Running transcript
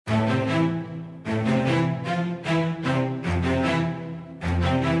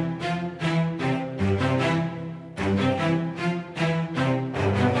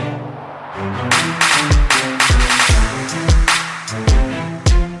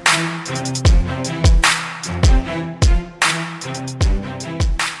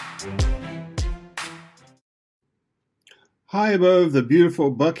High above the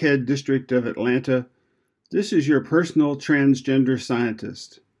beautiful Buckhead district of Atlanta, this is your personal transgender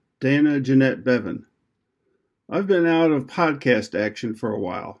scientist, Dana Jeanette Bevan. I've been out of podcast action for a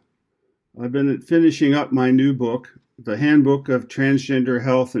while. I've been finishing up my new book, The Handbook of Transgender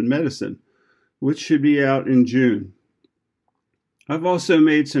Health and Medicine, which should be out in June. I've also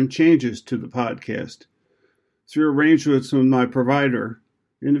made some changes to the podcast. Through arrangements with my provider,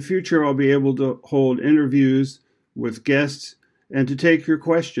 in the future I'll be able to hold interviews with guests and to take your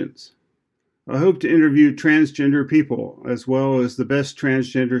questions. I hope to interview transgender people as well as the best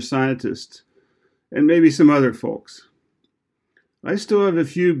transgender scientists and maybe some other folks. I still have a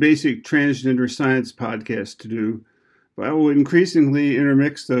few basic transgender science podcasts to do, but I will increasingly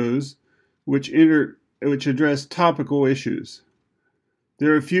intermix those which address topical issues.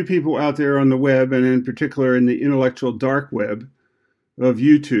 There are a few people out there on the web, and in particular in the intellectual dark web of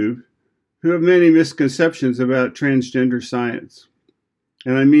YouTube, who have many misconceptions about transgender science,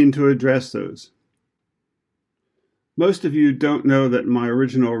 and I mean to address those. Most of you don't know that my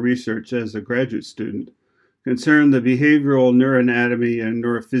original research as a graduate student concerned the behavioral neuroanatomy and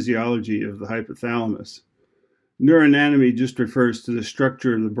neurophysiology of the hypothalamus. Neuroanatomy just refers to the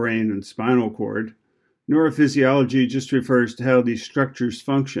structure of the brain and spinal cord. Neurophysiology just refers to how these structures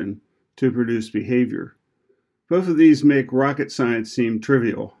function to produce behavior. Both of these make rocket science seem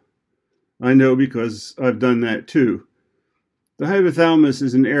trivial. I know because I've done that too. The hypothalamus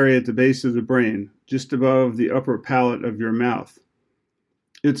is an area at the base of the brain, just above the upper palate of your mouth.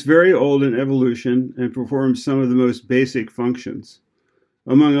 It's very old in evolution and performs some of the most basic functions.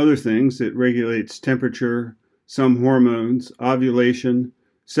 Among other things, it regulates temperature, some hormones, ovulation,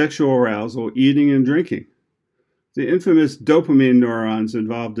 sexual arousal, eating, and drinking. The infamous dopamine neurons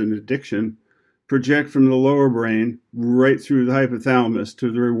involved in addiction project from the lower brain right through the hypothalamus to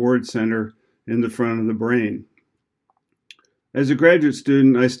the reward center in the front of the brain. As a graduate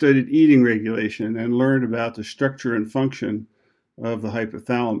student, I studied eating regulation and learned about the structure and function of the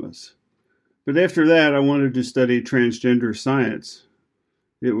hypothalamus. But after that, I wanted to study transgender science.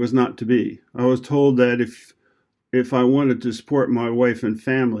 It was not to be. I was told that if I wanted to support my wife and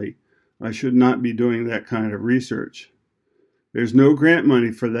family, I should not be doing that kind of research. There's no grant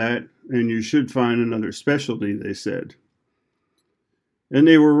money for that, and you should find another specialty, they said. And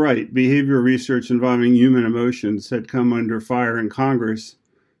they were right. Behavioral research involving human emotions had come under fire in Congress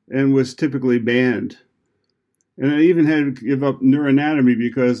and was typically banned. And I even had to give up neuroanatomy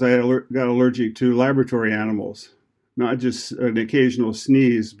because I got allergic to laboratory animals, not just an occasional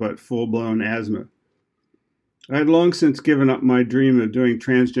sneeze, but full-blown asthma. I had long since given up my dream of doing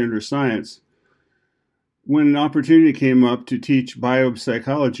transgender science when an opportunity came up to teach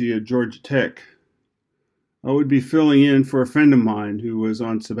biopsychology at Georgia Tech. I would be filling in for a friend of mine who was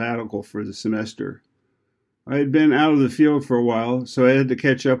on sabbatical for the semester. I had been out of the field for a while, so I had to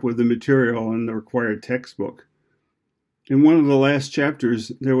catch up with the material in the required textbook. In one of the last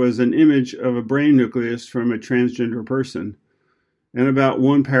chapters, there was an image of a brain nucleus from a transgender person and about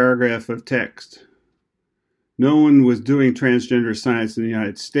one paragraph of text. No one was doing transgender science in the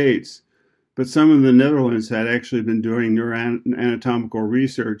United States, but some in the Netherlands had actually been doing neuroanatomical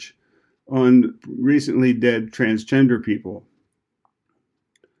research on recently dead transgender people.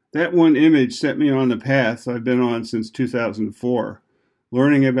 That one image set me on the path I've been on since 2004,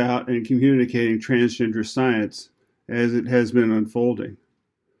 learning about and communicating transgender science as it has been unfolding.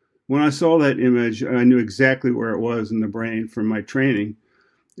 When I saw that image, I knew exactly where it was in the brain from my training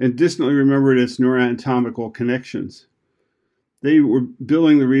and distantly remembered its neuroanatomical connections. They were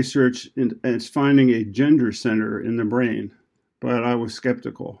billing the research as finding a gender center in the brain, but I was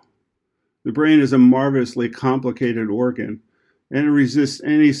skeptical. The brain is a marvelously complicated organ, and it resists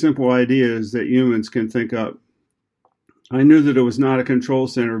any simple ideas that humans can think up. I knew that it was not a control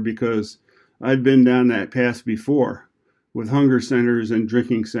center because I'd been down that path before, with hunger centers and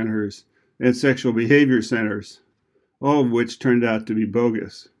drinking centers and sexual behavior centers, all of which turned out to be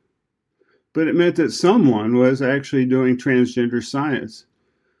bogus. But it meant that someone was actually doing transgender science.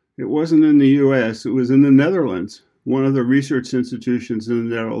 It wasn't in the U.S., it was in the Netherlands. One of the research institutions in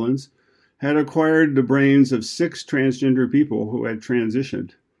the Netherlands had acquired the brains of 6 transgender people who had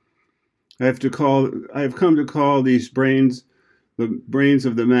transitioned. I have come to call these brains the brains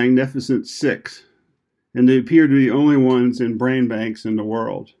of the Magnificent Six, and they appear to be the only ones in brain banks in the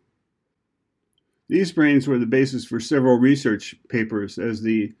world. These brains were the basis for several research papers as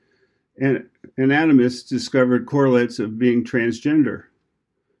the anatomists discovered correlates of being transgender.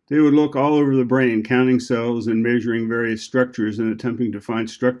 They would look all over the brain, counting cells and measuring various structures and attempting to find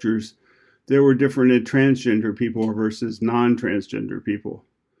structures that were different in transgender people versus non-transgender people.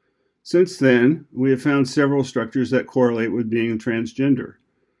 Since then, we have found several structures that correlate with being transgender.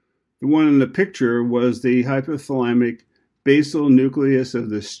 The one in the picture was the hypothalamic basal nucleus of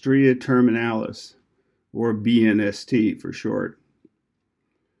the stria terminalis, or BNST for short.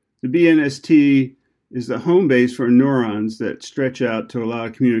 The BNST is the home base for neurons that stretch out to allow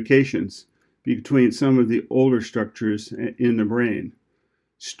communications between some of the older structures in the brain.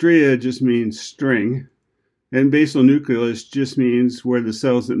 Stria just means string, and basal nucleus just means where the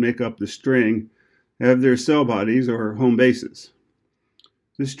cells that make up the string have their cell bodies or home bases.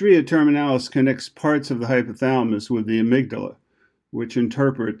 The stria terminalis connects parts of the hypothalamus with the amygdala, which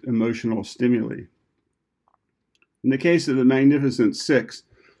interpret emotional stimuli. In the case of the Magnificent Six,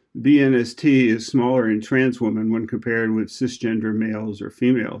 BNST is smaller in trans women when compared with cisgender males or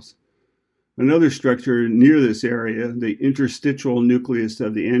females. Another structure near this area, the interstitial nucleus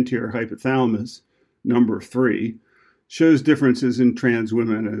of the anterior hypothalamus, number 3, shows differences in trans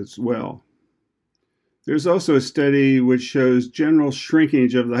women as well. There's also a study which shows general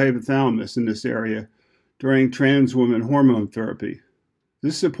shrinkage of the hypothalamus in this area during trans women hormone therapy.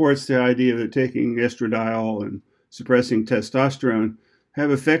 This supports the idea that taking estradiol and suppressing testosterone have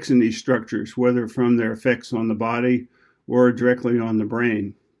effects in these structures, whether from their effects on the body or directly on the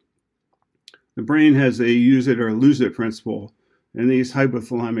brain. The brain has a use it or lose it principle, and these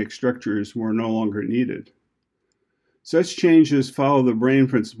hypothalamic structures were no longer needed. Such changes follow the brain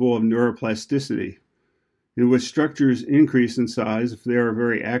principle of neuroplasticity, in which structures increase in size if they are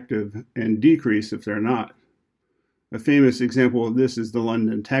very active and decrease if they're not. A famous example of this is the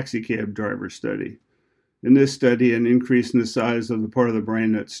London taxicab driver study. In this study, an increase in the size of the part of the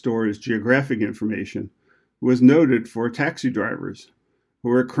brain that stores geographic information was noted for taxi drivers who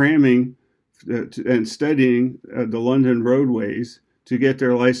were cramming and studying the London roadways to get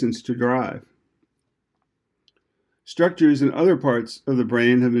their license to drive. Structures in other parts of the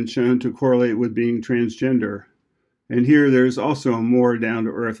brain have been shown to correlate with being transgender, and here there's also a more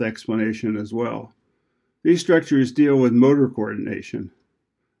down-to-earth explanation as well. These structures deal with motor coordination.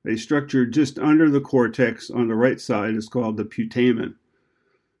 A structure just under the cortex on the right side is called the putamen.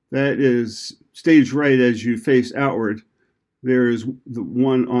 That is staged right as you face outward. There is the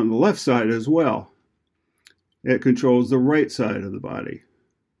one on the left side as well. It controls the right side of the body.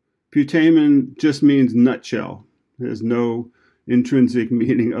 Putamen just means nutshell. There's no intrinsic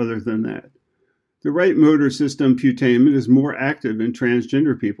meaning other than that. The right motor system, putamen, is more active in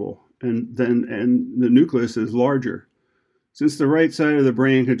transgender people, and the nucleus is larger. Since the right side of the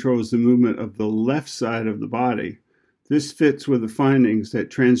brain controls the movement of the left side of the body, this fits with the findings that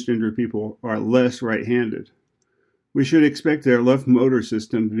transgender people are less right-handed. We should expect their left motor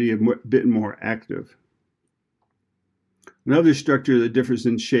system to be a bit more active. Another structure that differs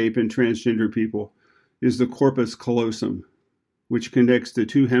in shape in transgender people is the corpus callosum, which connects the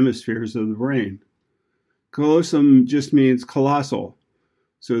two hemispheres of the brain. Callosum just means colossal,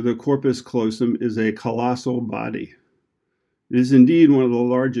 so the corpus callosum is a colossal body. It is indeed one of the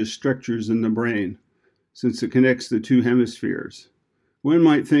largest structures in the brain, since it connects the two hemispheres. One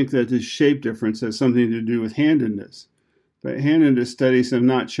might think that this shape difference has something to do with handedness, but handedness studies have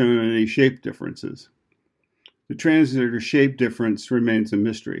not shown any shape differences. The transgender shape difference remains a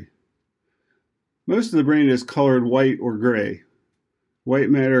mystery. Most of the brain is colored white or gray. White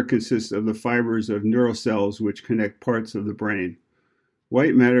matter consists of the fibers of neural cells which connect parts of the brain.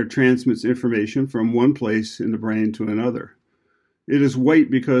 White matter transmits information from one place in the brain to another. It is white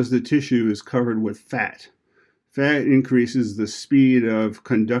because the tissue is covered with fat. Fat increases the speed of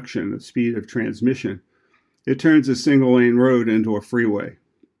conduction, the speed of transmission. It turns a single-lane road into a freeway.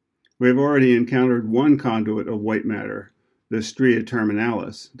 We have already encountered one conduit of white matter, the stria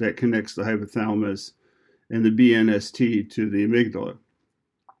terminalis, that connects the hypothalamus and the BNST to the amygdala.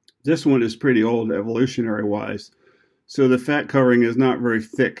 This one is pretty old evolutionary-wise, so the fat covering is not very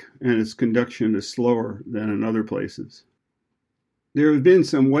thick and its conduction is slower than in other places. There have been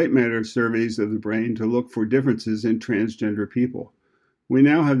some white matter surveys of the brain to look for differences in transgender people. We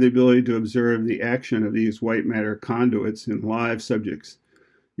now have the ability to observe the action of these white matter conduits in live subjects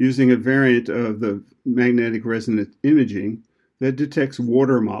using a variant of the magnetic resonance imaging that detects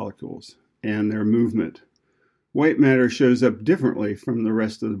water molecules and their movement. White matter shows up differently from the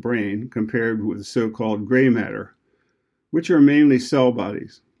rest of the brain compared with so-called gray matter, which are mainly cell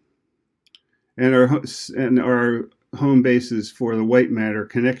bodies and are home bases for the white matter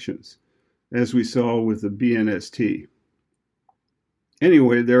connections, as we saw with the BNST.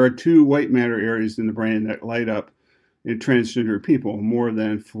 Anyway, there are two white matter areas in the brain that light up in transgender people more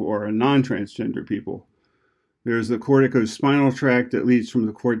than for non-transgender people. There's the corticospinal tract that leads from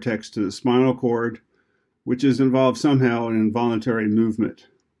the cortex to the spinal cord, which is involved somehow in involuntary movement.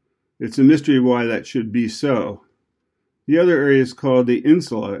 It's a mystery why that should be so. The other area is called the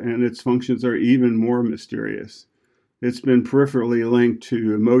insula, and its functions are even more mysterious. It's been peripherally linked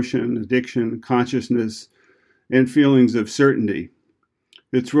to emotion, addiction, consciousness, and feelings of certainty.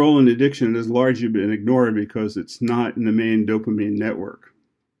 Its role in addiction has largely been ignored because it's not in the main dopamine network.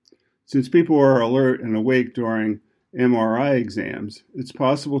 Since people are alert and awake during MRI exams, it's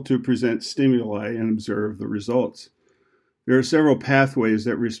possible to present stimuli and observe the results. There are several pathways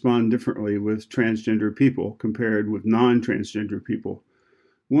that respond differently with transgender people compared with non-transgender people.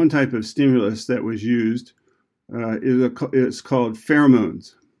 One type of stimulus that was used is called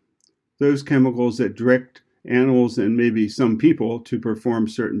pheromones, those chemicals that direct animals and maybe some people to perform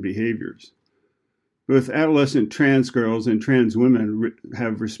certain behaviors. Both adolescent trans girls and trans women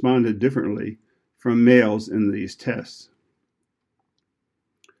have responded differently from males in these tests.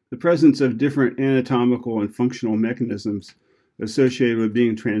 The presence of different anatomical and functional mechanisms associated with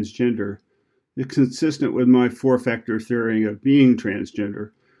being transgender is consistent with my four-factor theory of being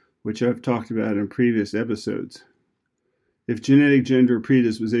transgender, which I've talked about in previous episodes. If genetic gender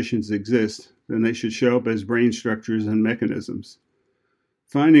predispositions exist, then they should show up as brain structures and mechanisms.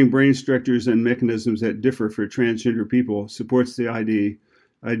 Finding brain structures and mechanisms that differ for transgender people supports the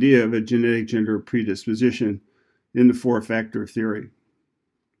idea of a genetic gender predisposition in the four-factor theory.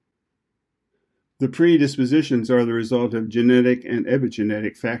 The predispositions are the result of genetic and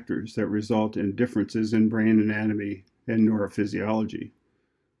epigenetic factors that result in differences in brain anatomy and neurophysiology.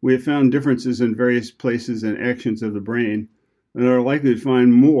 We have found differences in various places and actions of the brain and are likely to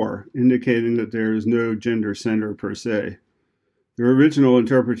find more, indicating that there is no gender center per se. The original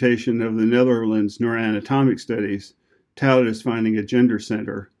interpretation of the Netherlands neuroanatomic studies, touted as finding a gender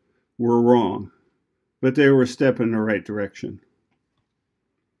center, were wrong, but they were a step in the right direction.